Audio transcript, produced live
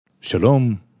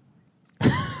שלום.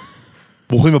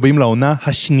 ברוכים הבאים לעונה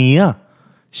השנייה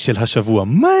של השבוע.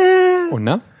 מה?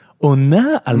 עונה? עונה?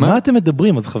 על מה אתם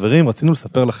מדברים? אז חברים, רצינו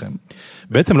לספר לכם.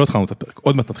 בעצם לא התחלנו את הפרק,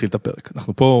 עוד מעט נתחיל את הפרק.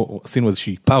 אנחנו פה עשינו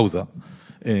איזושהי פאוזה.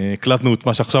 הקלטנו את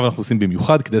מה שעכשיו אנחנו עושים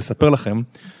במיוחד, כדי לספר לכם,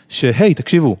 שהי,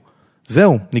 תקשיבו,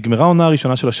 זהו, נגמרה העונה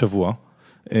הראשונה של השבוע.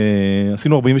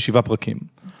 עשינו 47 פרקים.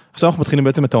 עכשיו אנחנו מתחילים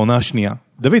בעצם את העונה השנייה.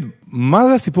 דוד, מה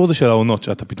זה הסיפור הזה של העונות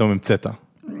שאתה פתאום המצאת?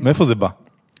 מאיפה זה בא?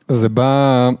 זה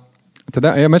בא, אתה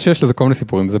יודע, האמת שיש לזה כל מיני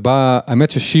סיפורים, זה בא,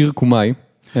 האמת ששיר קומאי.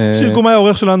 שיר קומאי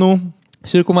העורך שלנו.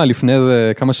 שיר קומאי לפני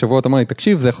איזה כמה שבועות אמר לי,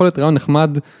 תקשיב, זה יכול להיות רעיון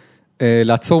נחמד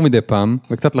לעצור מדי פעם,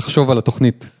 וקצת לחשוב על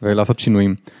התוכנית ולעשות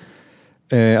שינויים.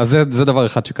 אז זה דבר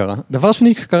אחד שקרה. דבר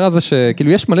שני שקרה זה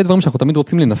שכאילו יש מלא דברים שאנחנו תמיד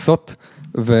רוצים לנסות,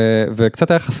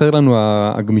 וקצת היה חסר לנו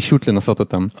הגמישות לנסות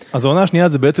אותם. אז העונה השנייה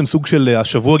זה בעצם סוג של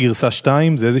השבוע גרסה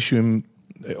 2, זה איזשהו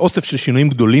אוסף של שינויים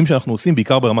גדולים שאנחנו עושים,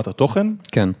 בעיקר ברמת התוכן.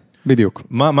 כן, בדיוק.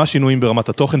 מה השינויים ברמת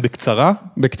התוכן בקצרה?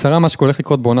 בקצרה, מה שהולך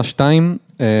לקרות בעונה 2,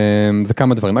 זה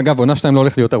כמה דברים. אגב, עונה 2 לא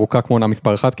הולך להיות ארוכה כמו עונה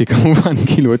מספר 1, כי כמובן,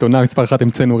 כאילו, את עונה מספר 1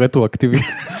 המצאנו רטרואקטיבית.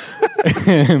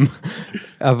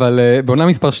 אבל בעונה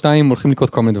מספר 2 הולכים לקרות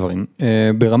כל מיני דברים.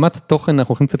 ברמת התוכן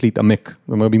אנחנו הולכים קצת להתעמק.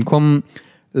 זאת אומרת, במקום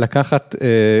לקחת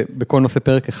בכל נושא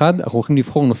פרק אחד, אנחנו הולכים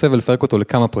לבחור נושא ולפרק אותו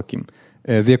לכמה פרקים.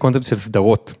 זה יהיה קונספט של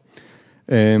סדרות.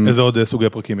 איזה עוד סוגי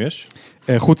פרקים יש?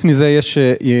 חוץ מזה יש,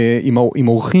 עם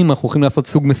אורחים אנחנו הולכים לעשות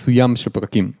סוג מסוים של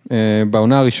פרקים.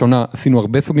 בעונה הראשונה עשינו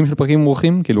הרבה סוגים של פרקים עם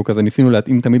אורחים, כאילו כזה ניסינו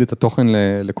להתאים תמיד את התוכן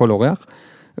לכל אורח,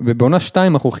 ובעונה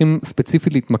 2 אנחנו הולכים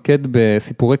ספציפית להתמקד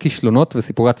בסיפורי כישלונות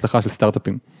וסיפורי הצלחה של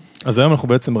סטארט-אפים. אז היום אנחנו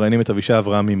בעצם ראיינים את אבישי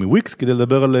אברהמי מוויקס, כדי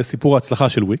לדבר על סיפור ההצלחה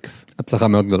של וויקס. הצלחה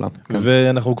מאוד גדולה.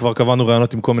 ואנחנו כבר קבענו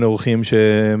ראיונות עם כל מיני אורחים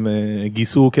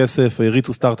שגייסו כסף,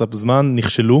 הריצו סטארט-אפ זמן,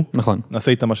 נכשלו. נכון.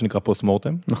 נעשה איתם מה שנקרא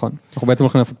פוסט-מורטם. נכון. אנחנו בעצם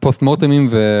הולכים לעשות פוסט-מורטמים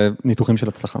וניתוחים של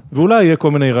הצלחה. ואולי יהיה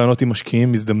כל מיני ראיונות עם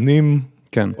משקיעים מזדמנים.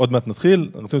 כן. עוד מעט נתחיל.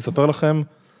 רוצים לספר לכם,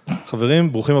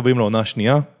 חברים, ברוכים הבאים לעונה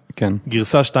השנייה. כן.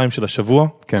 גרסה 2 של השבוע.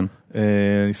 כן.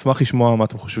 נשמח לשמוע מה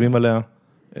אתם חושבים עליה.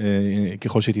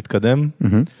 ככל שהיא תתקדם,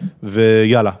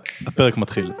 ויאללה, הפרק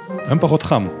מתחיל. היום פחות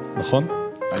חם, נכון?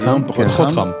 היום פחות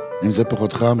חם? אם זה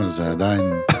פחות חם, אז זה עדיין...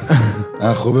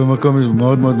 אנחנו במקום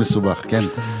מאוד מאוד מסובך, כן.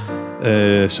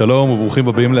 שלום וברוכים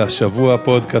הבאים להשבוע,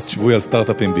 פודקאסט שבועי על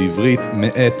סטארט-אפים בעברית,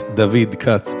 מאת דוד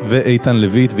קץ ואיתן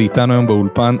לויט, ואיתנו היום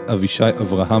באולפן אבישי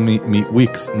אברהמי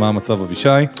מוויקס. מה המצב אבישי?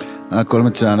 הכל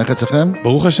מצוין, איך אצלכם?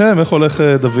 ברוך השם, איך הולך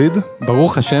דוד?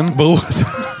 ברוך השם. ברוך השם.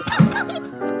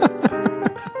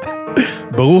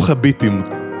 ברוך הביטים.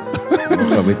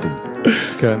 ברוך הביטים.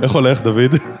 כן. איך הולך,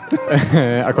 דוד?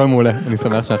 הכל מעולה, אני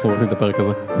שמח שאנחנו עושים את הפרק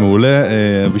הזה. מעולה,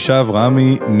 אבישי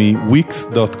אברהמי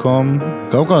מ-wix.com.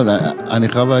 קודם כל, אני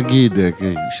חייב להגיד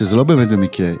שזה לא באמת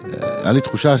במקרה. היה לי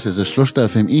תחושה שזה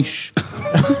 3,000 איש.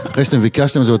 אחרי שאתם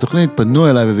ביקשתם את זה בתוכנית, פנו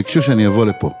אליי וביקשו שאני אבוא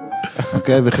לפה.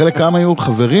 אוקיי? וחלק כמה היו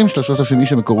חברים של 3,000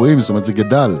 איש המקוריים, זאת אומרת, זה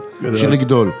גדל, המשיך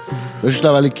לגדול. באיזשהו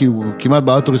שלב היה לי כמעט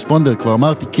באוטו-רספונדר, כבר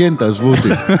אמרתי, כן, תעזבו אותי.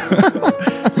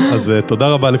 אז תודה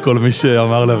רבה לכל מי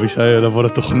שאמר לאבישי לבוא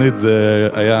לתוכנית, זה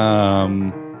היה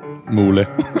מעולה.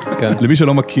 למי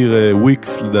שלא מכיר,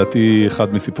 וויקס, לדעתי,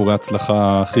 אחד מסיפורי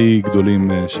ההצלחה הכי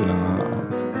גדולים של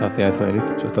התעשייה הישראלית.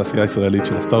 של התעשייה הישראלית,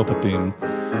 של הסטארט-אפים,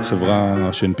 חברה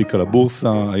שהנפיקה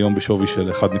לבורסה, היום בשווי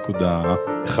של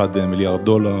 1.1 מיליארד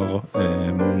דולר,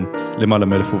 למעלה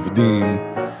מ1,000 עובדים,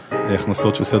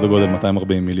 הכנסות של סדר גודל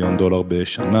 240 מיליון דולר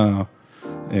בשנה,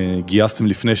 גייסתם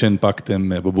לפני שהנפקתם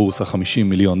בבורסה 50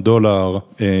 מיליון דולר,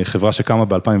 חברה שקמה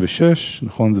ב-2006,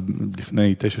 נכון? זה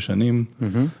לפני 9 שנים.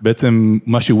 בעצם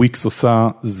מה שוויקס עושה,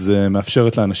 זה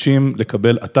מאפשרת לאנשים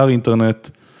לקבל אתר אינטרנט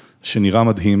שנראה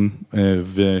מדהים,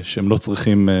 ושהם לא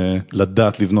צריכים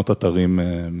לדעת לבנות אתרים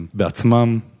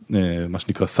בעצמם, מה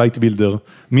שנקרא סייט בילדר.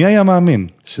 מי היה מאמין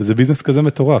שזה ביזנס כזה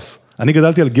מטורף? אני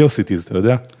גדלתי על גיאוסיטיז, אתה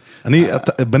יודע? אני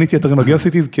בניתי אתרים על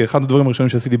גיאוסיטיז, כי אחד הדברים הראשונים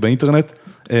שעשיתי באינטרנט,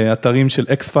 אתרים של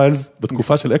אקס-פיילס,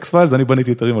 בתקופה של אקס-פיילס, אני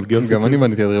בניתי אתרים על גיאוסיטיז. גם אני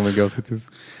בניתי אתרים על גיאוסיטיז.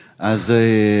 אז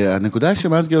הנקודה היא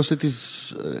שמאז גיאוסיטיז,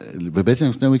 ובעצם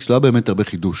לפני וויקס לא היה באמת הרבה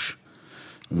חידוש.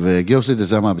 וגיאוסיטיז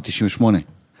זה מה, ב-98.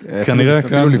 כנראה,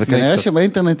 כן. וכנראה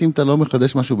שבאינטרנט, אם אתה לא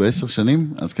מחדש משהו ב10 שנים,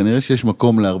 אז כנראה שיש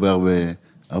מקום להרבה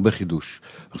הרבה חידוש.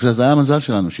 עכשיו, זה היה המזל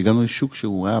שלנו, שהגענו לשוק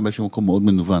שהוא היה באיזשהו מקום מאוד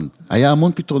מנוון. היה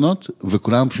המון פתרונות,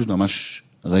 וכולם פשוט ממש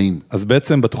רעים. אז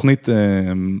בעצם בתוכנית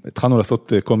התחלנו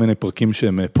לעשות כל מיני פרקים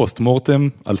שהם פוסט-מורטם,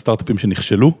 על סטארט-אפים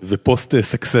שנכשלו,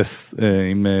 ופוסט-סקסס,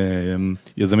 עם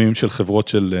יזמים של חברות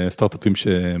של סטארט-אפים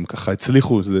שהם ככה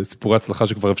הצליחו, זה סיפורי הצלחה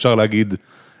שכבר אפשר להגיד,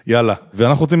 יאללה.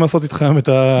 ואנחנו רוצים לעשות איתכם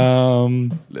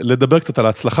לדבר קצת על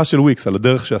ההצלחה של וויקס, על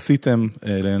הדרך שעשיתם,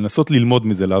 לנסות ללמוד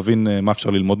מזה, להבין מה אפשר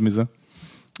ללמוד מזה.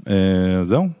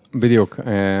 זהו. בדיוק,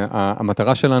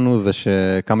 המטרה שלנו זה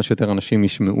שכמה שיותר אנשים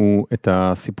ישמעו את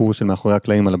הסיפור של מאחורי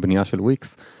הקלעים על הבנייה של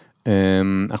וויקס.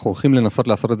 אנחנו הולכים לנסות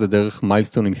לעשות את זה דרך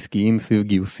מיילסטונים עסקיים סביב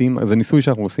גיוסים, זה ניסוי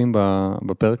שאנחנו עושים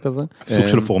בפרק הזה. סוג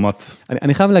של פורמט.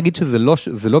 אני חייב להגיד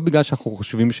שזה לא בגלל שאנחנו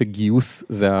חושבים שגיוס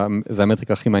זה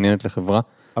המטריקה הכי מעניינת לחברה,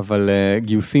 אבל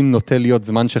גיוסים נוטה להיות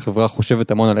זמן שחברה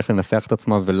חושבת המון על איך לנסח את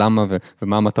עצמה ולמה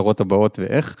ומה המטרות הבאות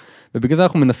ואיך, ובגלל זה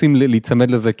אנחנו מנסים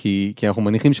להיצמד לזה, כי אנחנו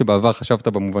מניחים שבעבר חשבת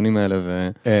במובנים האלה,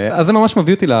 אז זה ממש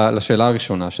מביא אותי לשאלה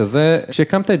הראשונה, שזה,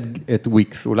 כשהקמת את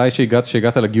וויקס, אולי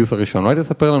שהגעת לגיוס הראשון, אולי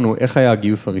תספר לנו איך היה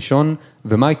הגיוס הראשון,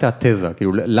 ומה הייתה התזה,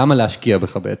 כאילו, למה להשקיע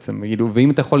בך בעצם, ואם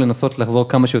אתה יכול לנסות לחזור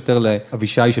כמה שיותר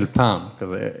לאבישי של פעם,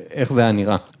 כזה, איך זה היה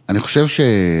נראה? אני חושב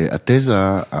שהתזה,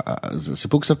 זה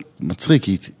סיפור קצת מצחיק,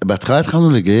 כי בהתחלה התחלנו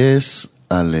לגייס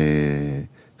על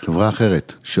חברה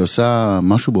אחרת, שעושה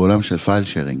משהו בעולם של פייל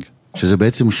שיירינג, שזה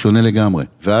בעצם שונה לגמרי.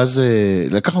 ואז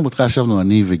לקחנו בהתחלה, ישבנו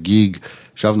אני וגיג,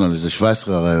 ישבנו על איזה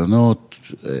 17 רעיונות,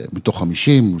 מתוך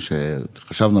 50,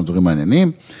 שחשבנו על דברים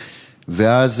מעניינים,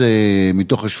 ואז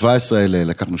מתוך ה-17 האלה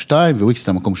לקחנו 2, וויקס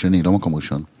הייתה מקום שני, לא מקום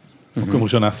ראשון. מקום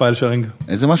ראשון היה פייל שיירינג.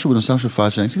 זה משהו בנושא של פייל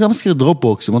שיירינג, זה גם מזכיר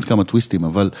דרופבוקס, עם עוד כמה טוויסטים,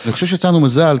 אבל אני חושב שיצאנו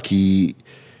מזל, כי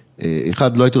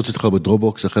אחד, לא הייתי רוצה להתחבר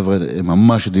בדרופבוקס, החבר'ה הם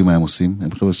ממש יודעים מה הם עושים,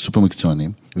 הם חבר'ה סופר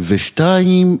מקצוענים,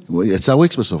 ושתיים, יצא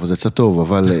וויקס בסוף, אז זה יצא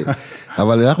טוב,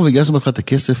 אבל אנחנו הגייסנו בהתחלה את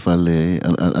הכסף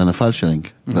על הפייל שיירינג,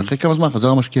 ואחרי כמה זמן חזר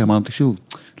המשקיע, אמרנו, תקשיבו,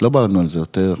 לא בא לנו על זה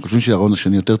יותר, חושבים שהרעיון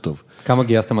השני יותר טוב. כמה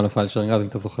גייסתם על הפייל שיירינג, אז אם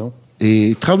אתה זוכר?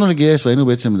 התחלנו לגייס, והיינו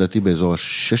בעצם, לדעתי, באזור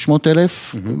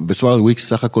ה-600,000, בצורה על וויקס,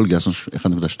 סך הכל גייסנו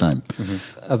 1.2.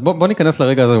 אז בוא ניכנס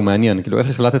לרגע הזה, הוא מעניין, כאילו, איך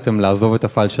החלטתם לעזוב את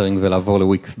הפייל שיירינג ולעבור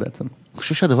לוויקס בעצם? אני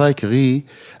חושב שהדבר העיקרי,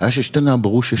 היה ששתינו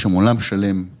ברור שיש שם עולם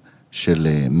שלם של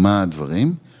מה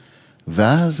הדברים,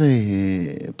 ואז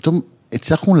פתאום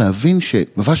הצלחנו להבין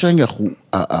שבפייל שיירינג,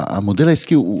 המודל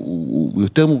העסקי הוא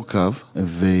יותר מורכב,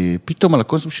 ופתאום על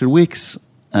הקונספט של וויקס,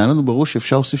 היה לנו ברור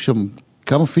שאפשר להוסיף שם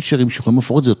כמה פיצ'רים שיכולים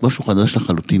לפרט את זה, להיות משהו חדש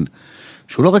לחלוטין,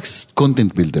 שהוא לא רק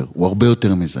קונטנט בילדר, הוא הרבה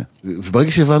יותר מזה.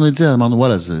 וברגע שהבנו את זה, אמרנו,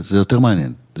 וואלה, זה יותר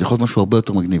מעניין. זה יכול להיות משהו הרבה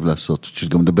יותר מגניב לעשות,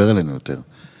 שגם מדבר אלינו יותר.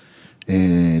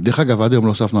 דרך אגב, עד היום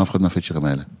לא אספנו אף אחד מהפיצ'רים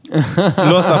האלה.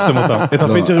 לא אספתם אותם. את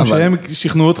הפיצ'רים שהם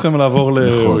שכנעו אתכם לעבור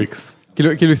לוויקס.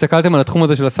 כאילו הסתכלתם על התחום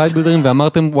הזה של הסייד בילדרים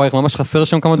ואמרתם, וואי, ממש חסר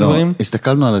שם כמה דברים?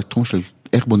 הסתכלנו על התחום של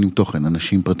איך בונים תוכן,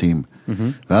 אנשים פרטיים.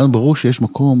 והיה לנו ברור שיש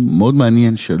מקום מאוד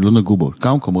מעניין שלא נגעו בו,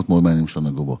 כמה מקומות מאוד מעניינים שלא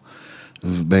נגעו בו.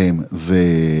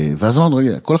 ואז אמרנו,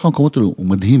 רגע, כל אחד המקומות האלו הוא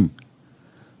מדהים.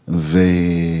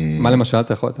 מה למשל,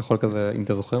 אתה יכול כזה, אם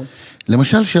אתה זוכר?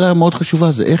 למשל, שאלה מאוד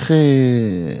חשובה, זה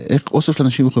איך אוסף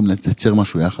לאנשים יכולים לייצר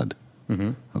משהו יחד.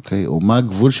 אוקיי? או מה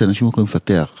הגבול שאנשים יכולים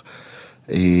לפתח.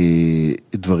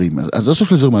 דברים. אז לא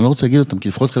סוף לדברים, אני לא רוצה להגיד אותם, כי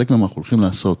לפחות חלק מהם אנחנו הולכים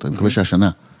לעשות, אני מקווה שהשנה.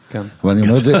 כן. אבל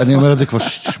אני אומר את זה כבר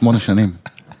 8 שנים.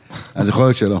 אז יכול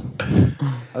להיות שלא.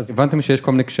 אז הבנתם שיש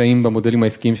כל מיני קשיים במודלים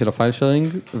העסקיים של הפייל שיירינג,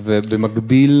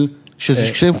 ובמקביל...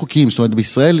 שזה קשיים חוקיים, זאת אומרת,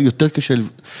 בישראל יותר קשה...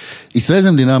 ישראל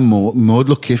זו מדינה מאוד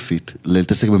לא כיפית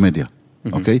להתעסק במדיה,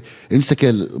 אוקיי? אם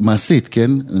נסתכל מעשית,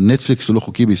 כן? נטפליקס הוא לא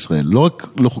חוקי בישראל. לא רק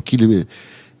לא חוקי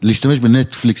להשתמש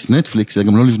בנטפליקס, זה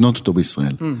גם לא לבנות אותו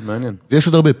בישראל. מעניין. ויש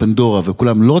עוד הרבה, פנדורה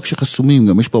וכולם, לא רק שחסומים,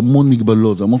 גם יש פה המון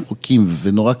מגבלות, המון חוקים,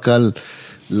 ונורא קל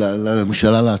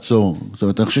לממשלה לעצור. זאת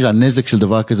אומרת, אני חושב שהנזק של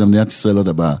דבר כזה, מדינת ישראל, לא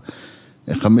יודע,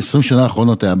 20 שנה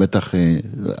האחרונות היה בטח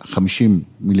 50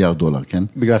 מיליארד דולר, כן?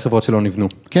 בגלל חברות שלא נבנו.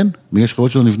 כן, בגלל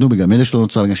חברות שלא נבנו, בגלל אלה שלא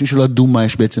נוצר, בגלל שלא ידעו מה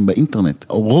יש בעצם באינטרנט.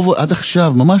 רוב, עד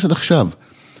עכשיו, ממש עד עכשיו,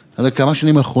 עד כמה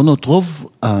שנים האחרונות, רוב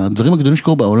הדברים הגדולים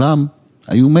שקורו בעולם,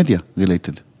 היו מדיה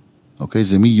רילייטד. אוקיי?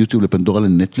 זה מיוטיוב לפנדורה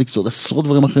לנטפליקס, עוד עשרות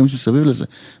דברים אחרים שסביב לזה.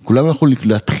 כולם יכולים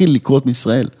להתחיל לקרות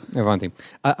מישראל. הבנתי.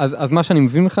 אז מה שאני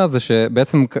מבין לך זה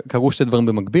שבעצם קרו שתי דברים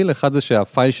במקביל, אחד זה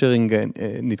שהפייל שיירינג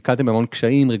נתקלתם בהמון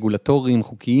קשיים, רגולטוריים,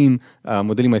 חוקיים,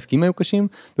 המודלים העסקיים היו קשים,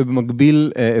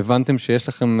 ובמקביל הבנתם שיש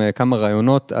לכם כמה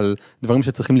רעיונות על דברים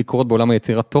שצריכים לקרות בעולם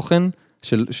היצירת תוכן,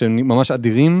 שממש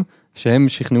אדירים, שהם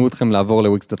שכנעו אתכם לעבור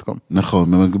לוויקס.com.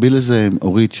 נכון, במקביל לזה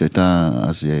אורית שהייתה,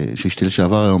 שאשתי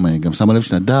לשעבר היום, גם שמה לב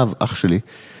שנדב, אח שלי,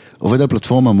 עובד על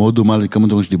פלטפורמה מאוד דומה לכמה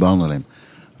דברים שדיברנו עליהם.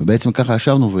 ובעצם ככה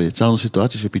ישבנו ויצרנו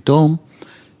סיטואציה שפתאום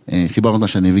חיברנו את מה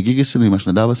שאני וגיג עשינו עם מה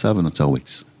שנדב עשה ונוצר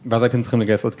וויקס. ואז הייתם צריכים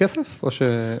לגייס עוד כסף? או ש...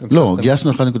 לא,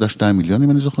 גייסנו 1.2 מיליון,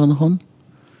 אם אני זוכר נכון.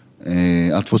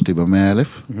 אל תפוס אותי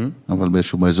ב100,000, אבל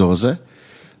באיזשהו באזור הזה.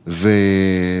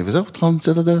 וזהו, התחלנו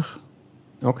לצאת הדרך.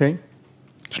 אוקיי.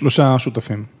 3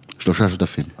 שותפים. 3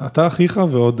 שותפים. אתה אחיך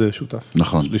ועוד שותף.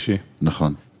 נכון. שלישי.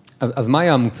 נכון. אז מה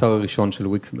היה המוצר הראשון של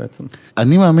וויקס בעצם?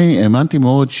 אני האמנתי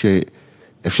מאוד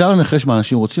שאפשר לנחש מה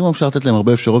אנשים רוצים, או אפשר לתת להם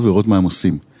הרבה אפשרות ולראות מה הם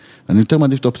עושים. אני יותר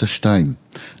מעדיף את אופציה 2.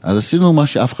 אז עשינו מה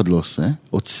שאף אחד לא עושה,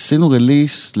 עשינו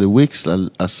רליס לוויקס על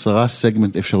 10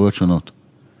 סגמנט אפשרויות שונות.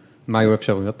 מה היו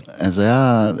אפשרויות? אז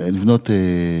היה לבנות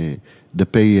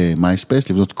דפי MySpace,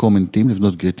 לבנות קומנטים,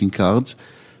 לבנות גריטינג קארדס,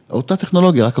 אותה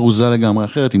טכנולוגיה, רק ארוזה לגמרי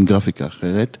אחרת, עם גרפיקה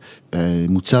אחרת,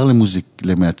 מוצר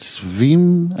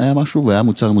למעצבים היה משהו, והיה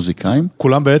מוצר למוזיקאים.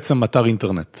 כולם בעצם אתר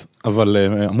אינטרנט, אבל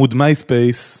עמוד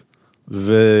MySpace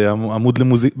ועמוד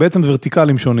למוזיק, בעצם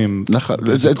ורטיקלים שונים. נכון,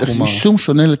 זה שום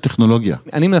שונה לטכנולוגיה.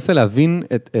 אני מנסה להבין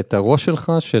את הראש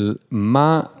שלך של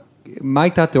מה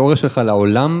הייתה התיאוריה שלך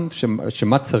לעולם,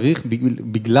 שמה צריך,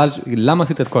 למה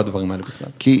עשית את כל הדברים האלה בכלל?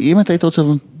 כי אם אתה היית רוצה,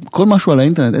 כל משהו על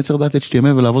האינטרנט, היית צריך לדעת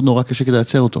HTML ולעבוד נורא קשה כדי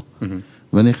לייצר אותו.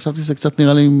 ואני חשבתי שזה קצת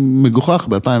נראה לי מגוחך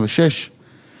ב-2006,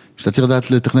 שאתה צריך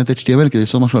לדעת לתכנת HTML כדי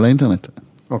לעשות משהו על האינטרנט.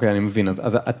 אוקיי, אני מבין.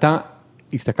 אז אתה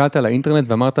הסתכלת על האינטרנט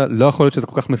ואמרת, לא יכול להיות שזה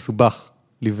כל כך מסובך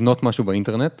לבנות משהו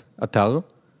באינטרנט, אתר,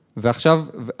 ועכשיו,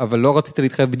 אבל לא רצית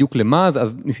להתחייב בדיוק למה,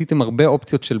 אז ניסיתם הרבה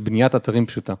אופציות של בניית אתרים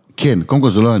פשוטה. כן, קודם כל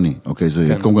זה לא אני, אוקיי,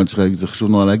 זה קודם כל זה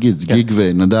חשוב נורא להגיד, זה גיג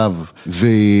ונדב,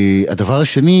 והדבר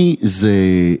השני זה,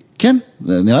 כן,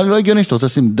 נראה לי לא הגיוני שאתה רוצה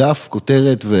לשים דף,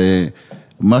 כותרת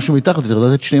ומשהו מתחת, אתה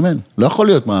יודעת HTML, לא יכול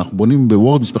להיות מה, אנחנו בונים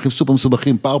בוורד מסמכים סופר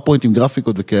מסובכים, פאורפוינט עם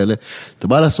גרפיקות וכאלה, אתה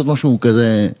בא לעשות משהו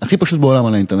כזה, הכי פשוט בעולם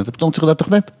על האינטרנט, אתה פתאום צריך לדעת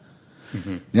תכנת,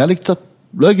 נראה לי קצת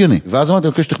לא הגיוני, ואז אמרתי,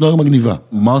 אוקיי, יש טכנולוגיה מגניבה,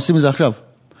 מה עושים מזה עכשיו?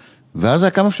 ואז היה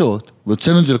כמה אפשרות,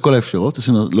 והוצאנו את זה לכל האפשרות,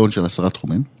 עשינו לון של 10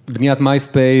 תחומים. בניית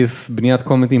MySpace, בניית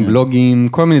קומנטים, בלוגים,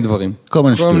 כל מיני דברים. כל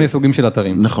מיני סוגים של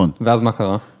אתרים. נכון. ואז מה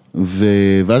קרה?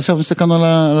 ואז עכשיו נסתכלנו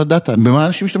על הדאטה. במה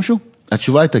אנשים השתמשו?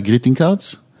 התשובה הייתה greeting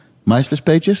cards, MySpace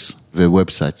pages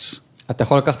ו-websites. אתה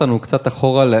יכול לקחת לנו קצת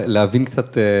אחורה, להבין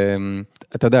קצת,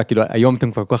 אתה יודע, כאילו, היום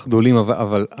אתם כבר כל כך גדולים,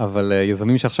 אבל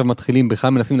יזמים שעכשיו מתחילים, בכלל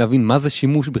מנסים להבין מה זה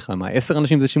שימוש בכלל, מה 10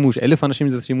 אנשים זה שימוש, 1,000 אנשים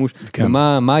זה שימוש,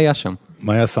 ומה היה שם?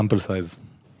 מה היה סאמפל סייז?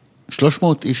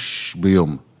 300 איש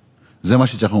ביום. זה מה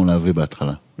שצריכנו להביא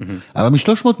בהתחלה. אבל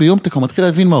מ-300 ביום אתה כבר מתחיל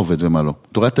להבין מה עובד ומה לא.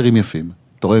 אתה רואה אתרים יפים,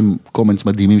 אתה רואה קומנטס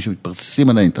מדהימים שמתפרסים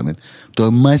על האינטרנט, אתה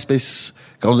רואה MySpace,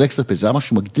 קראנו זה אקסטרה פייג', זה היה משהו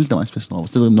שמגדיל את ה-MySpace נורא,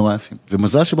 עושה דברים נורא יפים.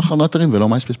 ומזל שבחרנו אתרים ולא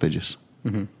MySpace pages.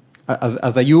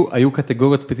 אז היו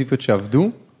קטגוריות ספציפיות שעבדו,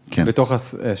 בתוך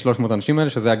ה-300 אנשים האלה,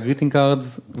 שזה ה-greeting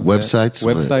cards, websites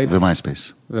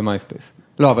ו-MySpace. ו-MySpace.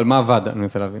 לא, אבל מה עבד, אני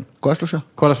רוצה להבין. כל השלושה.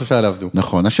 כל השלושה האלה עבדו.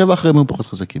 נכון, השבע אחריהם היו פחות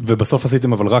חזקים. ובסוף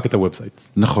עשיתם אבל רק את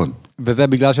הוובסייטס. נכון. וזה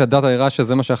בגלל שהדאטה הראה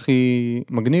שזה מה שהכי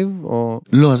מגניב, או...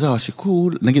 לא, זהו,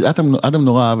 השיקול, נגיד, אדם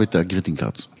נורא אהב את ה-greeting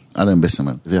cards. אדם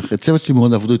בסמל. והצוות שלי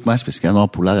מאוד עבדו את MySpace, כי היה נורא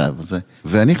פולארי על זה.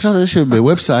 ואני חשבתי על זה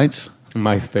שבוובסייטס...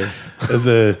 MySpace.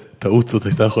 איזה טעות זאת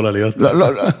הייתה יכולה להיות.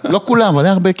 לא כולם, אבל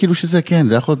היה הרבה כאילו שזה, כן,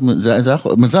 זה היה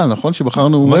מזל, נכון?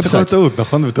 שבחרנו וובסייט. מה טעות,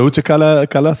 נכון? וטעות שקל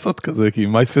לעשות כזה, כי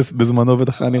MySpace בזמנו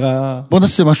בטח נראה... בוא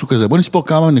נעשה משהו כזה, בוא נספור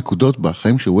כמה נקודות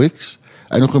בחיים של וויקס,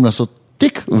 היינו יכולים לעשות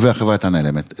טיק, והחברה הייתה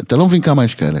נעלמת. אתה לא מבין כמה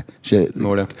יש כאלה.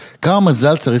 מעולה. כמה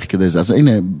מזל צריך כדי זה. אז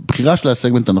הנה, בחירה של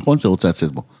הסגמנט הנכון שרוצה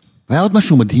לצאת בו. והיה עוד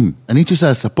משהו מדהים. אני הייתי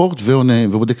עושה ספורט ועונה,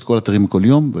 ובודק את כל האתרים כל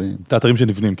יום. את האתרים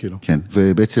שנבנים כאילו. כן,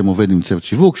 ובעצם עובד עם צוות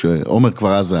שיווק, שעומר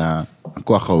כבר אז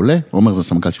הכוח העולה, עומר זה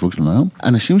סמנכ"ל שיווק שלנו היום.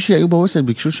 אנשים שהיו בוובסייט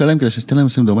ביקשו לשלם כדי שניתן להם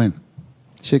לשים דומיין.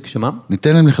 שמה?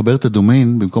 ניתן להם לחבר את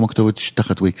הדומיין במקום הכתובת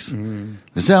תחת וויקס.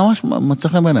 וזה ממש מצא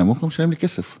חיים בעיניים, הוא יכולים לשלם לי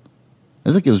כסף.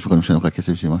 איזה כאילו שיכולים לשלם לך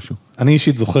כסף של משהו? אני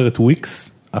אישית זוכר את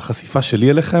וויקס, החשיפה שלי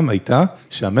אליכם הייתה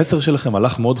שהמסר שלכם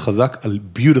הלך מאוד חזק על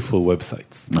beautiful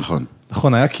websites. נכון.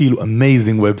 נכון, היה כאילו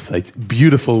amazing websites,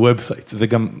 beautiful websites,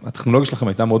 וגם הטכנולוגיה שלכם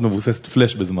הייתה מאוד מבוססת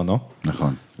פלאש בזמנו.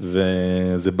 נכון.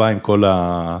 וזה בא עם כל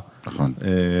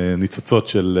הניצוצות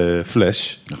של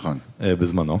פלאש. נכון.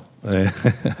 בזמנו.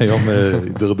 היום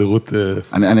הידרדרות...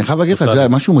 אני חייב להגיד לך,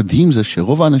 משהו מדהים זה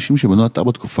שרוב האנשים שבנו אתר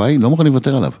בתקופה היא לא מוכנים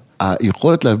לוותר עליו.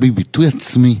 היכולת להביא ביטוי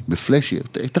עצמי בפלאש היא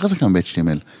יותר חזקה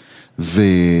ב-HTML.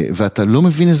 ואתה לא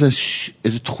מבין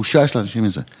איזה תחושה יש לאנשים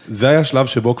מזה. זה היה השלב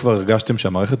שבו כבר הרגשתם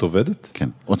שהמערכת עובדת? כן.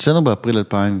 הוצאנו באפריל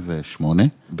 2008,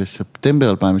 בספטמבר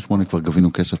 2008 כבר גבינו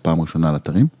כסף פעם ראשונה על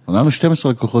אתרים. עונה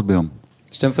 12 לקוחות ביום.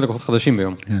 12 לקוחות חדשים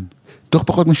ביום. כן. תוך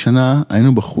פחות משנה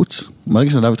היינו בחוץ,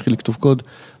 מרגע שנדב התחיל לכתוב קוד,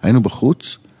 היינו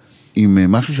בחוץ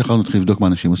עם משהו שיכולנו להתחיל לבדוק מה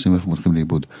אנשים עושים ואיפה מתחילים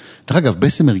לאיבוד. דרך אגב,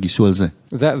 בסם הרגישו על זה.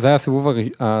 זה היה הסיבוב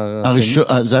הראשון.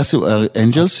 זה היה סיבוב,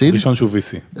 אנג'ל סיד. ראשון שהוא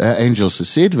VC. היה אנג'ל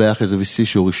סיד, והיה אחרי זה VC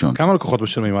שהוא ראשון. כמה לקוחות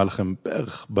משלמים היה לכם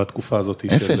בערך בתקופה הזאת?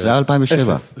 אפס, זה היה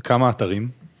 2007. כמה אתרים?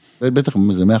 בטח,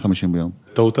 זה 150 ביום.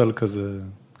 טוטל כזה,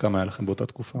 כמה היה לכם באותה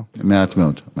תקופה? מעט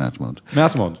מאוד, מעט מאוד.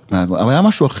 מעט מאוד. אבל היה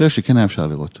משהו אחר שכן היה אפשר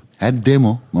לראות. היה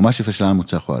דמו, ממש יפה שלנו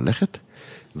מוצר יכול ללכת,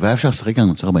 והיה אפשר לשחק על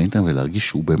מוצר באינטרנט ולהרגיש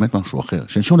שהוא באמת משהו אחר,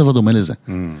 שאין שום דבר דומה לזה.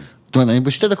 זאת אומרת, אני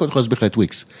בשתי דקות יכול להסביר לך את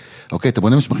וויקס. אוקיי, אתה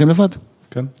בונה מסמכים לבד?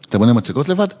 כן. אתה בונה מצגות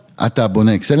לבד? אתה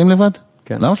בונה אקסלים לבד?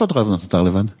 כן. למה שלא תוכל לבנות אתר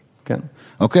לבד? כן.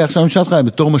 אוקיי, עכשיו אני אשאל אותך,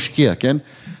 בתור משקיע, כן?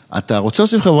 אתה רוצה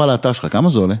להוסיף חברה לאתר שלך, כמה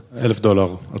זה עולה? $1,000,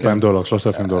 $2,000, $3,000.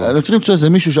 אני רוצה למצוא איזה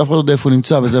מישהו שאף אחד לא יודע איפה הוא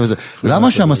נמצא וזה וזה.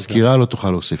 למה שהמזכירה לא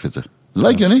תוכל להוסיף את זה? זה לא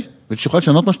הגיוני, ותוכל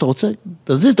לשנות מה שאתה רוצה.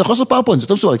 תזיז, אתה יכול לעשות פאורפוינט, זה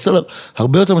טוב מסובך, אקסל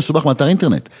הרבה יותר מסובך מאתר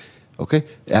אינטרנט. אוקיי?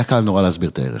 היה קל נורא להסביר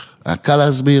את הערך. היה קל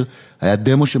להסביר, היה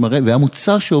דמו שמראה, והיה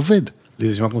מוצר שעובד. לי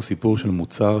זה שמע כמו סיפור של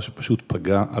מוצר שפשוט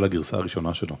פגע על הגרסה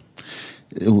הראשונה שלו.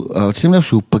 שים לב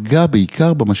שהוא פגע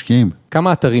בעיקר במשקיעים.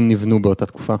 כמה אתרים נבנו באותה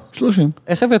תקופה? 30.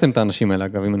 איך הבאתם את האנשים האלה,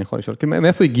 אגב, אם אני יכול לשאול?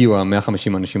 מאיפה הגיעו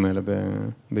ה-150 האנשים האלה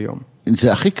ביום?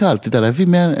 זה הכי קל, תדע, להביא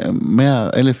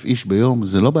 100,000 איש ביום,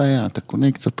 זה לא בעיה, אתה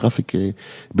קונה קצת טראפיק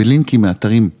בלינקים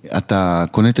מאתרים, אתה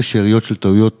קונה את השאריות של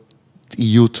טעויות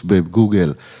איות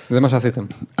בגוגל. זה מה שעשיתם.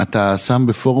 אתה שם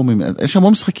בפורומים, יש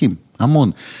המון משחקים,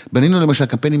 המון. בנינו למשל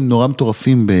קמפיינים נורא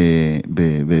מטורפים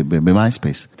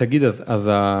במייספייס. תגיד, אז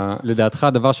לדעתך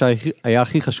הדבר שהיה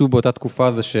הכי חשוב באותה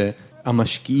תקופה זה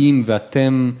שהמשקיעים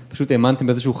ואתם פשוט האמנתם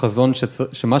באיזשהו חזון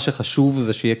שמה שחשוב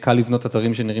זה שיהיה קל לבנות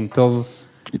אתרים שנראים טוב.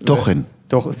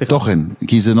 תוכן,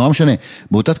 כי זה נורא משנה.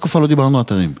 באותה תקופה לא דיברנו על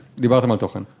אתרים. דיברתם על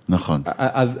תוכן. נכון.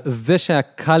 אז זה שהיה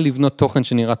קל לבנות תוכן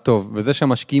שנראה טוב, וזה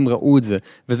שהמשקיעים ראו את זה,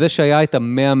 וזה שהיה את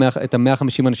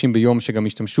ה-150 אנשים ביום שגם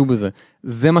השתמשו בזה,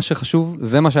 זה מה שחשוב?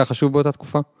 זה מה שהיה חשוב באותה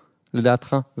תקופה,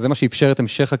 לדעתך? זה מה שאפשר את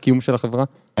המשך הקיום של החברה?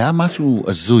 היה משהו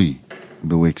הזוי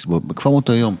בוויקס, כבר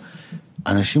מאותו יום.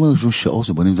 אנשים היו יושבים שעות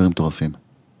ובונים דברים מטורפים.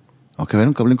 אוקיי,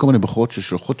 והיינו מקבלים כל מיני בחורות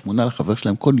ששולחות תמונה לחבר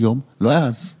שלהם כל יום, לא היה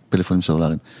אז פלאפונים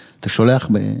סלולריים, אתה שולח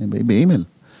באימייל,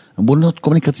 אמרו לנו כל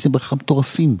מיני כרטיסים ברכה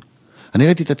מטורפים. אני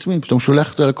ראיתי את עצמי, פתאום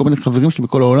שולח לכל מיני חברים שלי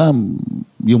בכל העולם,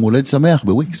 יום הולד שמח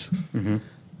בוויקס.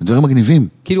 דברים מגניבים.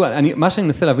 כאילו, מה שאני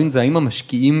מנסה להבין זה האם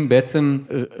המשקיעים בעצם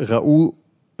ראו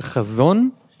חזון,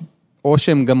 או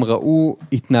שהם גם ראו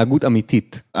התנהגות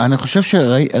אמיתית. אני חושב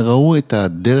שראו את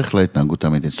הדרך להתנהגות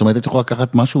האמיתית. זאת אומרת, אתה יכול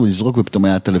לקחת משהו ולזרוק ופתאום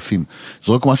היה אלפים.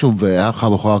 זרוק משהו והיה לך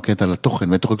בחורה קטע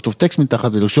לתוכן, ואתה יכול לכתוב טקסט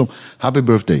מתחת ולרשום, Happy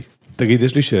Birthday. תגיד,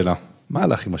 יש לי שאלה. מה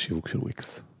הלך עם השיווק של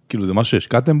וויקס? כאילו זה מה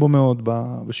שהשקעתם בו מאוד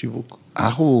בשיווק?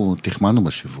 אנחנו תכמנו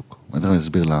בשיווק. אני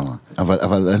אסביר למה.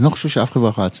 אבל אני לא חושב שאף חברה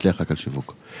יכולה להצליח רק על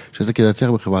שיווק. שאתה כדי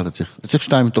להצליח בחברה, אתה צריך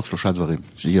 2 מתוך 3 דברים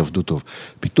שיעבדו טוב.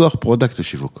 פיתוח, פרודקט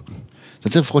ושיווק. אתה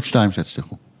צריך לפחות 2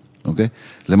 שהצליחו, אוקיי?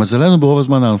 למזלנו ברוב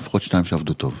הזמן היה לפחות 2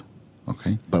 שעבדו טוב,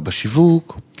 אוקיי?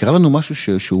 בשיווק, קרה לנו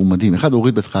משהו שהוא מדהים. אחד,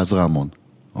 הוריד בתך עזרה המון,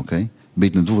 אוקיי?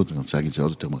 בהתנדבות, אני רוצה להגיד, זה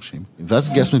עוד יותר מרשים. ואז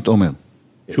גייסנו את עומר.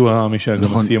 שהוא גם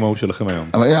ה-CMO שלכם היום.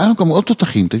 אבל היה לנו גם עוד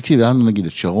תותחים, תקשיב, היה לנו נגיד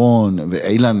את שרון,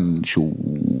 ואילן שהוא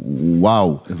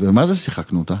וואו, ומה זה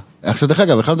שיחקנו אותה? עכשיו דרך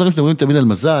אגב, אחד הדברים שאתם אומרים תמיד על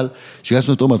מזל,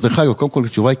 שגייסנו את עומר, אז דרך אגב, קודם כל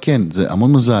התשובה היא כן, זה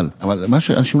המון מזל. אבל מה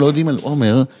שאנשים לא יודעים על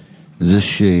עומר, זה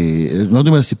לא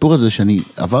יודעים על הסיפור הזה, שאני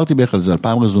עברתי בערך על זה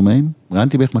 2,000 רזומאים,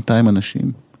 ראיינתי בערך 200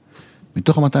 אנשים,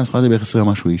 מתוך ה-200 שכרתי בערך 20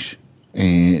 משהו איש.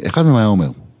 אחד מהם היה עומר.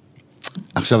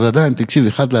 עכשיו עדיין, תקשיב,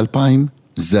 1 ל-2,000,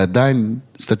 זה עדיין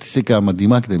סטטיסטיקה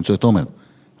מדהימה כדי למצוא את עומר,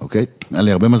 אוקיי? היה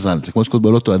לי הרבה מזל, זה כמו שקוד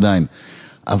בלוטו עדיין,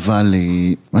 אבל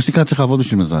מה שנקרא צריך לעבוד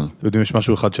בשביל מזל. אתם יודעים, יש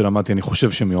משהו אחד שלמדתי, אני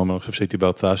חושב שמעומר, אני חושב שהייתי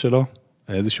בהרצאה שלו,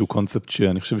 איזשהו קונספט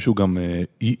שאני חושב שהוא גם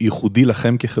ייחודי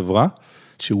לכם כחברה,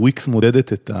 שוויקס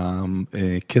מודדת את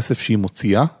הכסף שהיא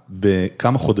מוציאה,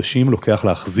 בכמה חודשים לוקח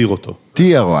להחזיר אותו.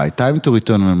 TROI, Time to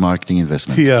Return on Marketing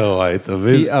Investment. TROI,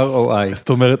 תבין? TROI. זאת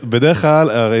אומרת, בדרך כלל,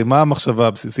 הרי מה המחשבה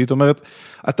הבסיסית? אומרת,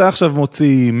 אתה עכשיו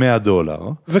מוציא $100,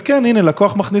 וכן, הנה,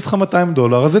 לקוח מכניס לך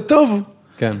 $200, אז זה טוב.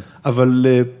 כן. אבל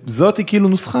זאת היא כאילו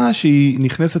נוסחה שהיא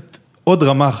נכנסת עוד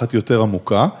רמה אחת יותר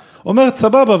עמוקה, אומרת,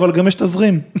 סבבה, אבל גם יש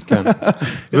תזרים. כן.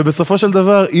 ובסופו של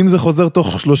דבר, אם זה חוזר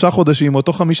תוך 3 חודשים או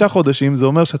תוך 5 חודשים, זה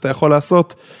אומר שאתה יכול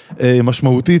לעשות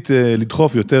משמעותית,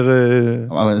 לדחוף יותר...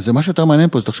 אבל זה משהו יותר מעניין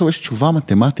פה, אז תחשוב, יש תשובה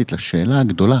מתמטית לשאלה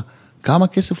הגדולה, כמה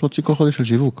כסף להוציא כל חודש על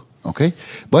שיווק, אוקיי?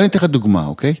 בוא אני אתן לך דוגמה,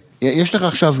 אוקיי? יש לך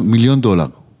עכשיו $1,000,000,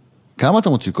 כמה אתה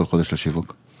מוציא כל חודש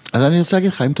לשיווק? אז אני רוצה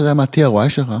להגיד לך, אם אתה יודע מה TROI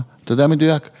שלך, אתה יודע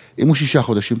מדויק, אם הוא 6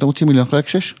 חודשים, אתה מוציא 1,000,000 חלק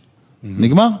 6.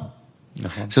 נגמר?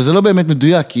 נכון. עכשיו, זה לא באמת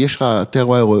מדויק, כי יש לך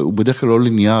TROI, הוא בדרך כלל לא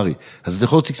ליניארי, אז אתה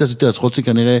יכול להוציא קצת יותר, אתה יכול להוציא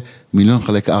כנראה 1,000,000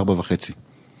 חלק 4.5,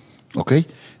 אוקיי?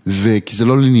 וכי זה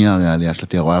לא ליניארי העלייה של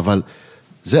ה-TROI, אבל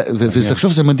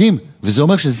ותחשוב, זה מדהים, וזה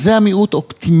אומר שזה המהירות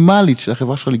האופטימלית של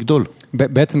החברה שלך לגדול.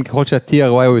 בעצם ככל שה-TROI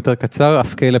הוא יותר קצר,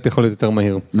 הסקייל-אפ יכול להיות יותר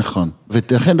מהיר. נכון,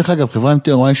 ולכן דרך אגב, חברה עם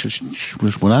TROI של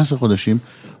 18 חודשים,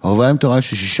 חברה עם TROI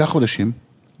של 6 חודשים.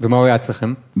 ומה הוא היה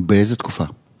אצלכם? באיזה תקופה?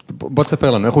 בוא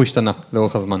תספר לנו, איך הוא השתנה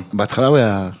לאורך הזמן? בהתחלה הוא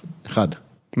היה 1.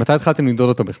 מתי התחלתם למדוד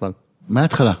אותו בכלל?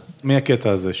 מההתחלה. מהקטע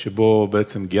הזה, שבו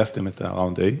בעצם גייסתם את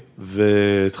ה-Round A,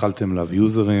 והתחלתם להביא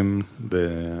יוזרים,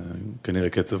 כנראה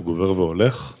קצב גובר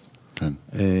והולך. כן.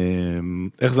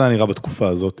 איך זה היה נראה בתקופה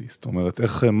הזאת? זאת אומרת,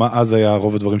 מה אז היה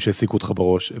רוב הדברים שהעסיקו אותך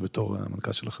בראש בתור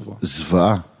המנכ"ל של החברה?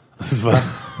 זוועה. זוועה.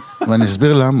 ואני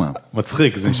אסביר למה.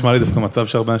 מצחיק, זה נשמע לי דווקא מצב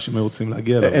שהרבה אנשים רוצים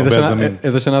להגיע אליו, הרבה יזמים.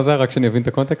 איזה שנה זה? רק שאני אבין את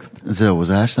הקונטקסט. זהו,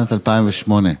 זה היה שנת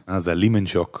 2008. זה הלימן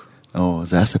שוק.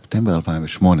 זה היה ספטמבר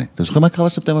 2008. אתם זוכרים מה קרה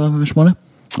בספטמבר 2008?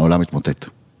 העולם התמוטט.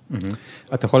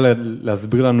 אתה יכול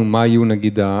להסביר לנו מה היו,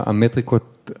 נגיד,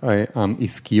 המטריקות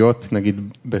העסקיות, נגיד,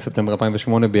 בספטמבר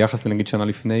 2008, ביחס לנגיד שנה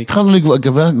לפני? התחלנו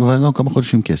לגבר כמה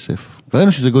חודשים כסף,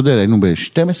 וראינו שזה גודל, היינו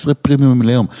ב-12 פרימיום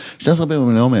ליום. 12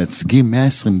 פרימיום ליום מייצגים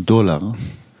 $120.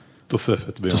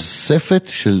 תוספת ביום. תוספת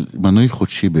של מנוי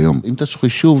חודשי ביום. אם אתה זוכר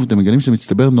שוב, אתם מגלים שזה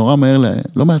מצטבר נורא מהר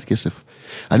לא מעט כסף.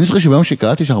 אני זוכר שביום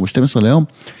שקראתי שאנחנו ב-12 ליום,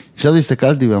 עכשיו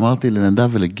הסתכלתי ואמרתי לנדב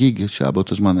ולגיג, שהיה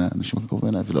באותו זמן, אנשים הקרובים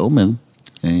אליי, ולעומר,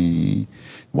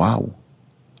 וואו,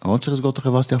 אני לא צריך לסגור את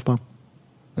החברה שלי אף פעם.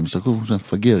 הם מסתכלו כמו שאני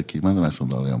מפגר, כי מה זה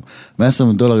 $120 ליום?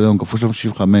 $120 ליום, כפול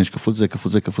 365, כפול זה,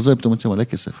 כפול זה, כפול זה, פתאום יוצא מלא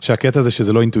כסף. שהקטע הזה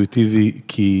שזה לא אינטואיטיבי,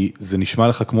 כי זה נשמע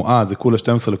לך כמו, זה כולה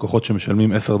 12 לקוחות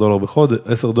שמשלמים $10 בחודש,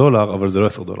 $10, אבל זה לא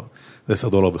 $10, זה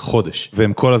 $10 בחודש.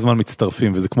 והם כל הזמן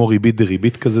מצטרפים, וזה כמו ריבית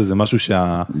דריבית כזה, זה משהו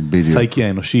שהסייקי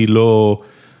האנושי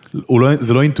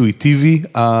זה לא אינטואיטיבי,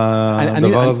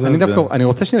 הדבר הזה. אני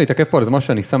רוצה שנייה להתעכב פה על זה משהו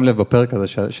שאני שם לב בפרק הזה,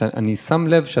 שאני שם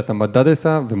לב שאתה מדדת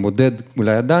ומודד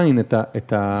אולי עדיין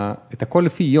את הכל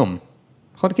לפי יום.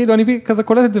 נכון? כאילו אני כזה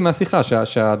קולט את זה מהשיחה,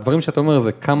 שהדברים שאתה אומר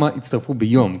זה כמה הצטרפו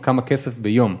ביום, כמה כסף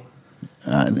ביום.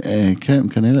 כן,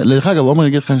 כנראה. לדרך אגב, עומר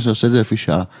יגיד לך שעושה את זה לפי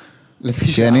שעה.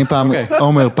 כי אני פעם,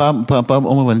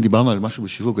 עומר ואני דיברנו על משהו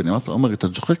בשיווק, אני אמרתי לו, עומר, אתה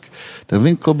צוחק, אתה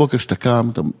מבין כל בוקר שאתה קם,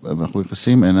 אנחנו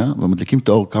נכנסים הנה, ומדליקים את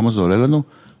האור, כמה זה עולה לנו?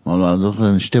 אמרנו לו,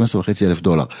 $12,500.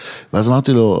 ואז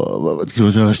אמרתי לו,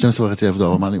 כאילו זה $12,500,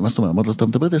 אמר לי, מה זאת אומרת? אמרתי לו, אתה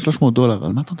מדבר איתי על $300,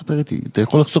 על מה אתה מדבר איתי? אתה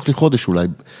יכול לחסוך לי חודש אולי,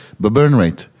 בברן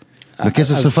רייט,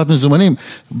 בכסף שרפת מזומנים,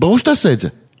 ברור שאתה עושה את זה.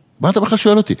 מה אתה בכלל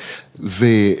שואל אותי?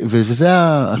 וזה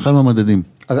אחד מהמדדים.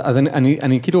 אז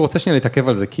אני כאילו רוצה שנייה להתעכב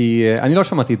על זה, כי אני לא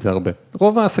שמעתי את זה הרבה.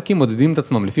 רוב העסקים מודדים את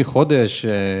עצמם לפי חודש,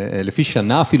 לפי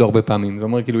שנה אפילו הרבה פעמים. זה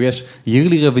אומר כאילו יש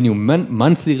yearly revenue,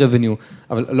 monthly revenue,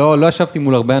 אבל לא ישבתי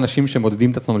מול הרבה אנשים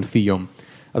שמודדים את עצמם לפי יום.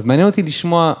 אז מעניין אותי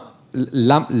לשמוע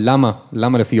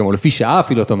למה לפי יום, או לפי שעה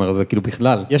אפילו, אתה אומר, זה כאילו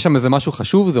בכלל. יש שם איזה משהו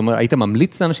חשוב, זה אומר, היית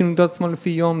ממליץ לאנשים למדוד את עצמם לפי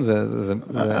יום?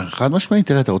 חד משמעית,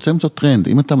 תראה, אתה רוצה למצוא טרנד,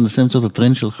 אם אתה מנסה למצוא את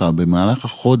הטרנד שלך במהלך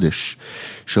החודש,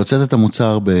 שהוצאת את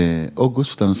המוצר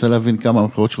באוגוסט, אתה מנסה להבין כמה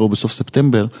המחירות שקרו בסוף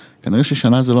ספטמבר, כנראה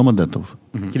ששנה זה לא מדד טוב.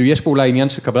 כאילו יש פה אולי עניין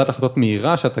של קבלת החלטות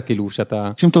מהירה, שאתה כאילו,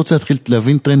 אם אתה רוצה להתחיל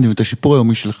להבין טרנדים ואת השיפור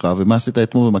היומי שלך, ומה עשית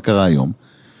אתמול ומה קרה היום,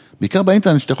 בעיקר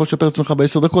באינטרנט שאתה יכול לשפר את עצמך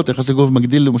ב10 דקות, יחס לגוב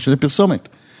מגדיל למשנה פרסומת.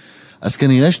 אז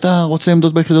כנראה שאתה רוצה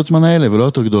למדוד ביחידות זמן האלה, ולא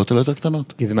יותר גדולות, אלא יותר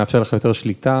קטנות. כי זה מאפשר לך יותר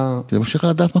שליטה. כי זה מאפשר לך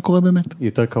לדעת מה קורה באמת.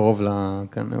 יותר קרוב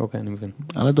אוקיי, אני מבין.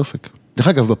 על הדופק. דרך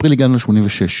אגב, באפריל הגענו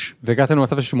ל-86. והגעתם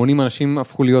למצב ש80 אנשים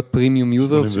הפכו להיות פרימיום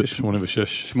יוזרס?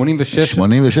 86.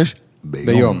 86?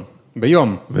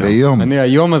 ביום. אני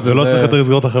היום הזה... ולא צריך יותר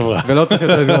לסגור את החברה.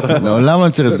 לעולם לא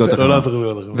צריך לסגור את החברה.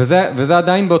 וזה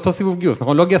עדיין באותו סיבוב גיוס,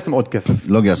 נכון? לא גייסתם עוד כסף.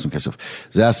 לא גייסנו כסף.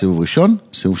 זה היה סיבוב ראשון,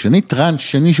 סיבוב שני, טרנד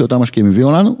שני שאותם משקיעים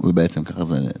הביאו לנו, ובעצם ככה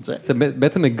זה...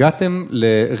 בעצם הגעתם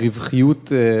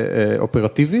לרווחיות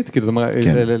אופרטיבית, כאילו זאת אומרת,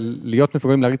 להיות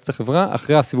מסוגלים להריץ את החברה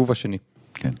אחרי הסיבוב השני.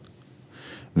 כן.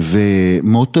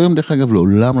 ומאותו יום, דרך אגב,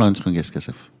 לעולם לא נצטרך לגייס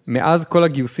כסף. מאז כל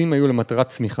הגיוסים היו למטרת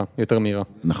צמיחה, יותר מהירה.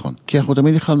 נכון. כי אנחנו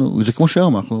תמיד יכלנו, זה כמו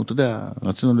שהיום, אנחנו, אתה יודע,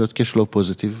 רצינו להיות cashflow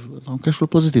פוזיטיב, cashflow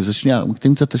פוזיטיב, זה שנייה,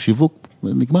 מקטעים קצת את השיווק,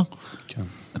 נגמר. כן.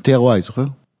 ה-TRY, זוכר?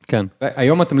 כן.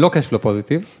 היום אתם לא cashflow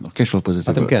פוזיטיב. לא, cashflow פוזיטיב.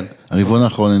 אתם כן. הרבעון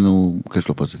האחרון הוא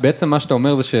cashflow פוזיטיב. בעצם מה שאתה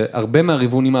אומר זה שהרבה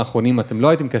מהרבעונים האחרונים אתם לא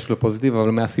הייתם cashflow פוזיטיב,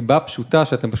 אבל מהסיבה הפשוטה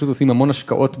שאתם פשוט עושים המון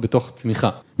השקעות בתוך צמיחה.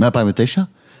 מ-2009,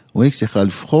 וויקס יכלה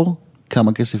לבחור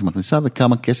כמה כסף מכניסה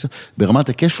וכמה כסף, ברמת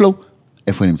ה-cashflow,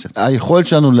 איפה היא נמצאת. היכולת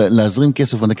שלנו להזרים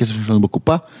כסף ועד הכסף שלנו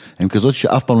בקופה, הם כזאת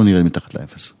שאף פעם לא נראה מתחת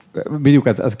לאפס. בדיוק,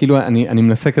 אז כאילו אני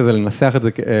מנסה כזה לנסח את זה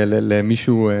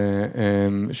למישהו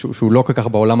שהוא לא כל כך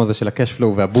בעולם הזה של ה-cashflow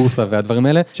והבורסה והדברים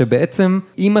האלה, שבעצם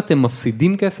אם אתם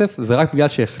מפסידים כסף, זה רק בגלל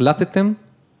שהחלטתם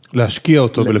להשקיע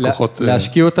אותו בלקוחות...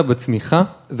 להשקיע אותה בצמיחה,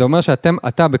 זה אומר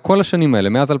שאתה בכל השנים האלה,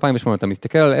 מאז 2008, אתה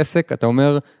מסתכל על עסק, אתה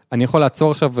אומר, אני יכול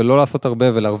לעצור עכשיו ולא לעשות הרבה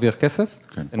ולהרוויח כסף,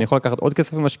 אני יכול לקחת עוד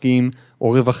כסף למשקיעים,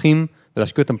 או רווחים,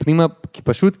 ולהשקיע אותם פנימה,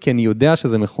 כי אני יודע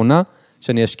שזה מכונה,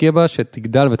 שאני אשקיע בה,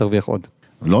 שתגדל ותרוויח עוד.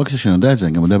 לא רק שאני יודע את זה,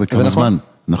 אני גם יודע בכמה זמן.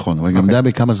 נכון, אבל אני גם יודע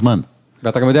בכמה זמן.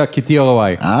 ואתה גם יודע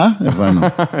KTROI. הבנו.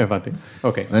 הבנתי,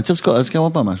 אוקיי. אני צריך לזכור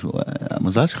עוד פעם משהו.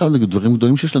 המזל שלך, דברים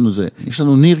גדולים שיש לנו זה, יש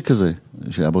לנו ניר כזה,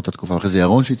 שהיה באותה תקופה, אחרי זה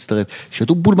ירון שהצטרף,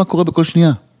 שידעו בול מה קורה בכל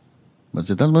שנייה. אז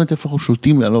זה דן באמת איפה אנחנו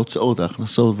שולטים על ההוצאות,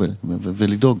 ההכנסות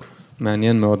ולדאוג.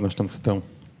 מעניין מאוד מה שאתה מספר.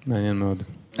 מעניין מאוד.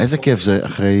 איזה כיף זה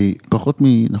אחרי פחות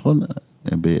נכון?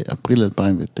 באפריל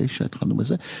 2009 התחלנו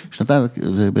בזה, שנתיים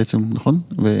זה בעצם, נכון?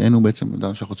 והיינו בעצם,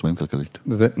 ידענו שאנחנו עצמאים כלכלית.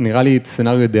 זה נראה לי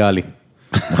סצנריו אידיאלי.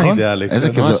 נכון? איזה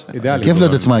כיף זה, כיף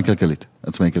להיות עצמאי כלכלית.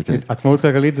 עצמאות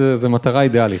כלכלית זה מטרה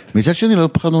אידיאלית. מצד שני, לא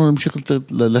פחדנו להמשיך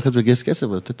ללכת ולגייס כסף,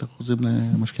 ולתת אחוזים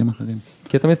למשקיעים אחרים.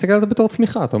 כי אתה מסתכל על זה בתור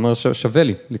צמיחה, אתה אומר שווה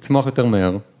לי, לצמוח יותר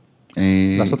מהר,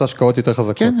 לעשות השקעות יותר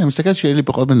חזקות. כן, אני מסתכל שיהיה לי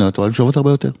פחות מניות, אבל שוות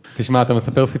הרבה יותר. תשמע, אתה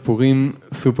מספר סיפורים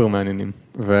סופר מעניינים,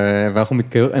 ואנחנו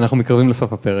מתקרבים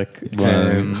לסוף הפרק.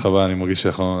 חבל, אני מרגיש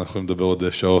שאנחנו יכולים לדבר עוד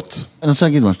שעות. אני רוצה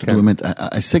להגיד משהו, באמת,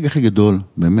 ההישג הכי גדול,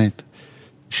 באמת,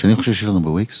 שאני חושב שיש לנו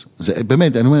בוויקס, זה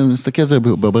באמת, אני מסתכל על זה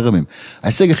בהרבה רמים.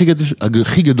 ההישג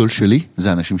הכי גדול שלי, זה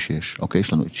האנשים שיש, אוקיי?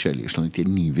 יש לנו את שלי, יש לנו את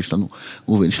יניב, יש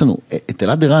לנו את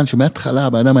אלעד ערן, שמההתחלה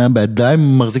האדם היה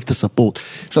בידיים מחזיק את הספורט.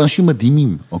 יש לנו אנשים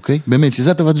מדהימים, אוקיי? באמת,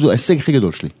 שזה ההישג הכי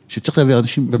גדול שלי, שצריך להביא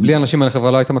אנשים... ובלי אנשים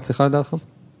החברה לא הייתה מצליחה לדעתך?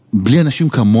 בלי אנשים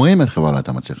כמוהם החברה לא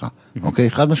הייתה מצליחה,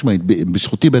 אוקיי? חד משמעית,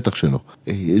 בזכותי בטח שלא.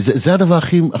 זה הדבר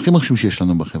הכי מרשים שיש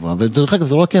לנו בחברה, ודרך אגב,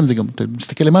 זה לא רק הם, זה גם, אתה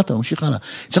מסתכל למטה, ממשיך הלאה.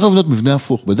 צריך לבנות מבנה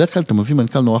הפוך, בדרך כלל אתה מביא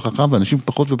מנכ"ל נורא חכם, ואנשים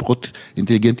פחות ופחות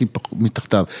אינטליגנטים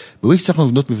מתחתיו. בוויקס צריך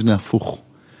לבנות מבנה הפוך,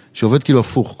 שעובד כאילו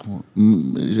הפוך.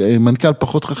 מנכ"ל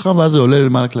פחות חכם, ואז זה עולה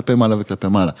למעלה, כלפי מעלה וכלפי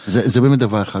מעלה. זה באמת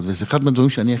דבר אחד, וזה אחד מהדברים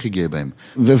שאני הכי גאה בהם.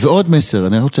 ועוד מסר,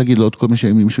 אני רוצה להגיד לעוד כל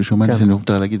מישהו שומע, אני לא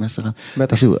רוצה להגיד מסר.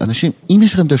 אנשים, אם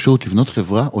יש לכם את האפשרות לבנות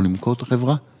חברה, או למכור את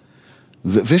החברה,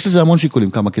 ויש לזה המון שיקולים,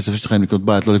 כמה כסף יש לכם לקנות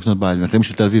בית, לא לקנות בית, במחירים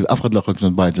של תל אביב, אף אחד לא יכול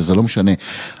לקנות בית, זה לא משנה.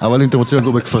 אבל אם אתם רוצים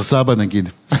לגור בכפר סבא, נגיד,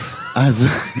 אז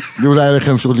אולי היה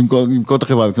לכם אפשרות למכור את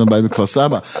החברה, לקנות בית בכפר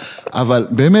סבא. אבל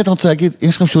באמת אני רוצה להגיד, אם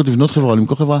יש לכם אפשרות לבנות חברה או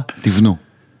למכור חברה, תבנו.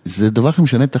 זה דבר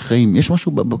שמשנה את החיים. יש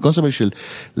משהו בקונספט של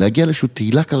להגיע לאיזושהי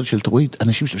תהילה כזאת של תרואית,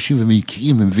 אנשים שתושים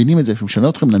ומכירים ומבינים את זה, שמשנה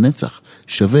אתכם לנצח,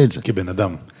 שווה את זה.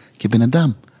 כבן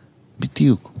אדם.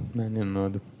 בדיוק. מעניין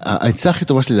מאוד. העצה הכי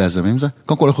טובה שלי ליזמים זה,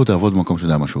 קודם כל איך תעבוד במקום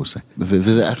שיודע מה שהוא עושה.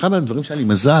 וזה אחד מהדברים שהיה לי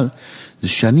מזל, זה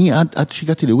שאני עד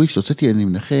שהגעתי לוויקס, הוצאתי אני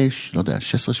מנחש, לא יודע,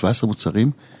 16-17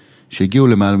 מוצרים, שהגיעו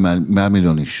למעל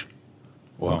מיליון איש.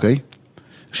 אוקיי?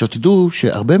 עכשיו תדעו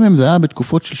שהרבה מהם זה היה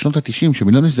בתקופות של שנות ה-90,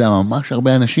 שמיליון איש זה היה ממש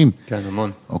הרבה אנשים. כן,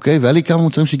 המון. אוקיי? והיה לי כמה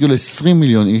מוצרים שהגיעו ל-20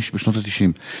 מיליון איש בשנות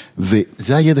ה-90.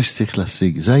 וזה הידע שצריך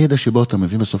להשיג. זה הידע שבו אתה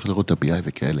מביא בסוף לראות את ה-BI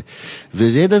וכאלה.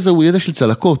 והידע הזה הוא ידע של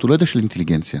צלקות, הוא לא ידע של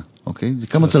אינטליגנציה. אוקיי? זה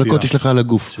כמה צלקות יש לך על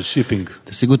הגוף. של שיפינג.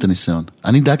 תשיגו את הניסיון.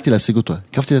 אני דאגתי להשיג אותו.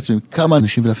 הקפתי לעצמי כמה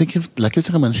אנשים, ולהקיף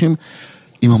לכם אנשים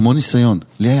עם המון ניסיון.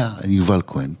 לי היה יובל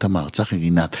כהן, תמר, צחי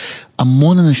רינת,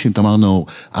 המון אנשים, תמר נאור,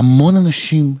 המון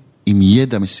אנשים עם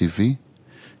ידע מסביבי,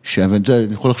 שאני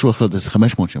יכול לחשוב על איזה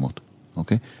 500 שמות,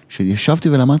 אוקיי? שישבתי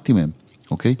ולמדתי מהם,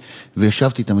 אוקיי?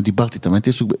 וישבתי איתם, ודיברתי איתם,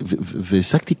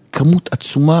 והשגתי כמות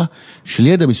עצומה של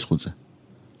ידע בזכות זה.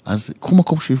 אז קחו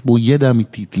מקום שיש בו ידע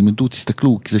אמיתי, תלמדו,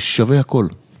 תסתכלו, כי זה שווה הכל.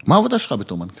 מה העבודה שלך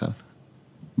בתור מנכ"ל?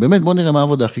 באמת, בוא נראה מה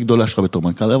העבודה הכי גדולה שלך בתור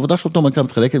מנכ"ל. העבודה שלך בתור מנכ"ל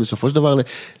מתחלקת בסופו של דבר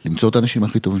למצוא את האנשים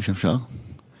הכי טובים שאפשר,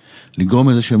 לגרום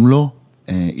לזה שהם לא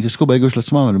יתעסקו באגו של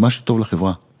עצמם, אבל משהו טוב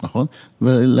לחברה, נכון?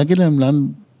 ולהגיד להם לאן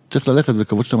צריך ללכת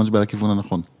ולקוות שאתה מצביע לכיוון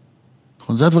הנכון.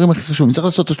 נכון? זה הדברים הכי חשובים. נצטרך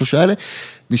לעשות את השלושה האלה.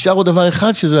 נשאר עוד דבר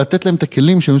אחד, שזה לתת להם את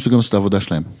הכלים שהם מסוגלים לעשות את העבודה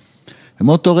שלהם.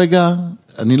 ומאותו רגע,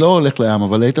 אני לא הולך לים,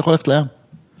 אבל היית יכול ללכת לים.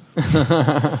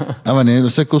 אבל אני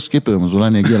עושה קורס קיפרים, אז אולי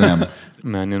אני אגיע לים.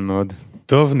 מעניין מאוד.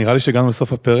 טוב, נראה לי שהגענו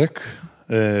לסוף הפרק.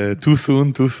 too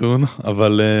soon,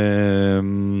 אבל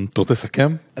אתה רוצה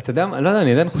לסכם? אתה יודע, לא יודע,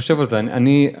 אני עדיין חושב על זה,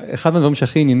 אחד מהדברים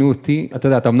שהכי עניינו אותי, אתה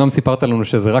יודע, אתה אמנם סיפרת לנו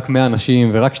שזה רק 100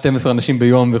 אנשים, ורק 12 אנשים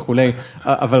ביום וכולי,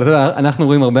 אבל אתה יודע, אנחנו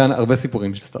רואים הרבה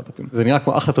סיפורים של סטארט-אפים, זה נראה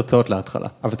כמו אחלה תוצאות להתחלה,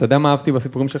 אבל אתה יודע מה אהבתי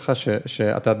בסיפורים שלך,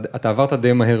 שאתה עברת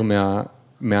די מהר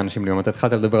מהאנשים ליום, אתה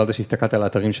התחלת לדבר על זה שהסתכלת על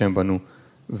האתרים שהם בנו,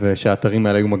 ושהאתרים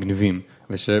האלה היו מגניבים,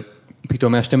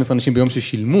 ושפתאום היה 12 אנשים ביום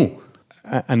ששילמו,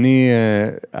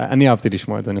 אני אהבתי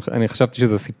לשמוע את זה, אני חשבתי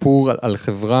שזה סיפור על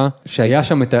חברה שהיה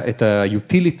שם את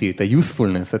ה-utility, את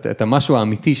ה-usefulness, את המשהו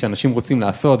האמיתי שאנשים רוצים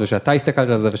לעשות, ושאתה הסתכלת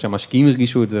על זה, ושהמשקיעים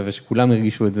הרגישו את זה, ושכולם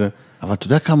הרגישו את זה. אבל אתה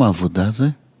יודע כמה עבודה זה?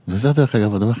 וזה דרך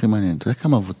אגב, הדבר הכי מעניין, אתה יודע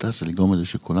כמה עבודה זה לגרום לזה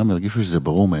שכולם הרגישו שזה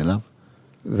ברור מאליו?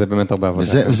 זה באמת הרבה עבודה.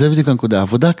 וזה בדיוק הנקודה,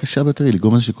 העבודה הקשה ביותר היא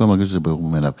לגרום לזה שכולם הרגישו שזה ברור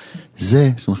מאליו.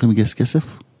 זה, שאתם הולכים לגייס כסף,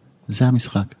 זה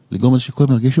המשחק. לגרום לזה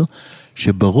שכולם הרגישו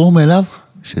שברור מאליו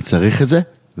שצריך את זה,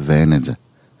 ואין את זה.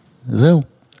 זהו.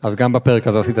 אז גם בפרק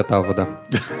הזה עשית את העבודה.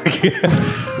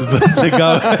 זה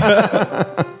לגמרי.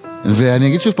 ואני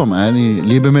אגיד שוב פעם,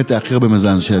 לי באמת הכי הרבה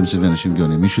מזל שהם סביבי אנשים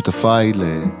גאונים. מי שותפיי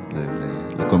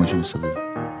לכל מי שמסביב.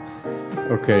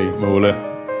 אוקיי. מעולה.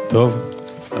 טוב,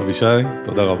 אבישי,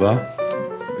 תודה רבה.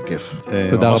 בכיף.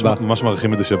 תודה רבה. ממש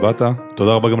מעריכים את זה שבאת.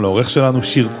 תודה רבה גם לעורך שלנו,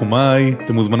 שיר קומאי.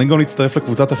 אתם מוזמנים גם להצטרף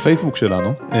לקבוצת הפייסבוק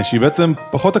שלנו, שהיא בעצם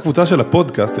פחות הקבוצה של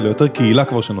הפודקאסט, אלא יותר קהילה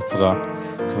כבר שנוצרה.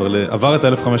 כבר עבר את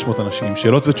 1,500 אנשים,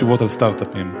 שאלות ותשובות על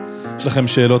סטארט-אפים. יש לכם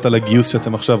שאלות על הגיוס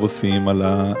שאתם עכשיו עושים, על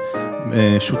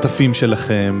השותפים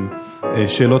שלכם,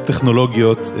 שאלות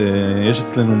טכנולוגיות, יש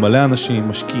אצלנו מלא אנשים,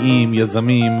 משקיעים,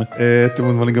 יזמים, אתם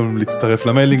מוזמנים גם להצטרף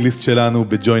למיילינג ליסט שלנו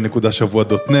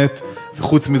ב-join.שבוע.net,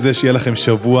 וחוץ מזה שיהיה לכם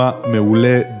שבוע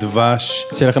מעולה, דבש.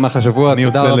 שיהיה לכם אחלה שבוע,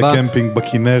 תודה רבה. אני יוצא לקמפינג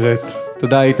בכנרת.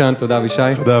 תודה איתן, תודה אבישי.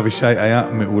 תודה אבישי, היה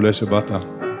מעולה שבאת.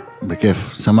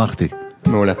 בכיף, שמחתי.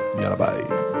 מעולה. יאללה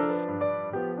ביי.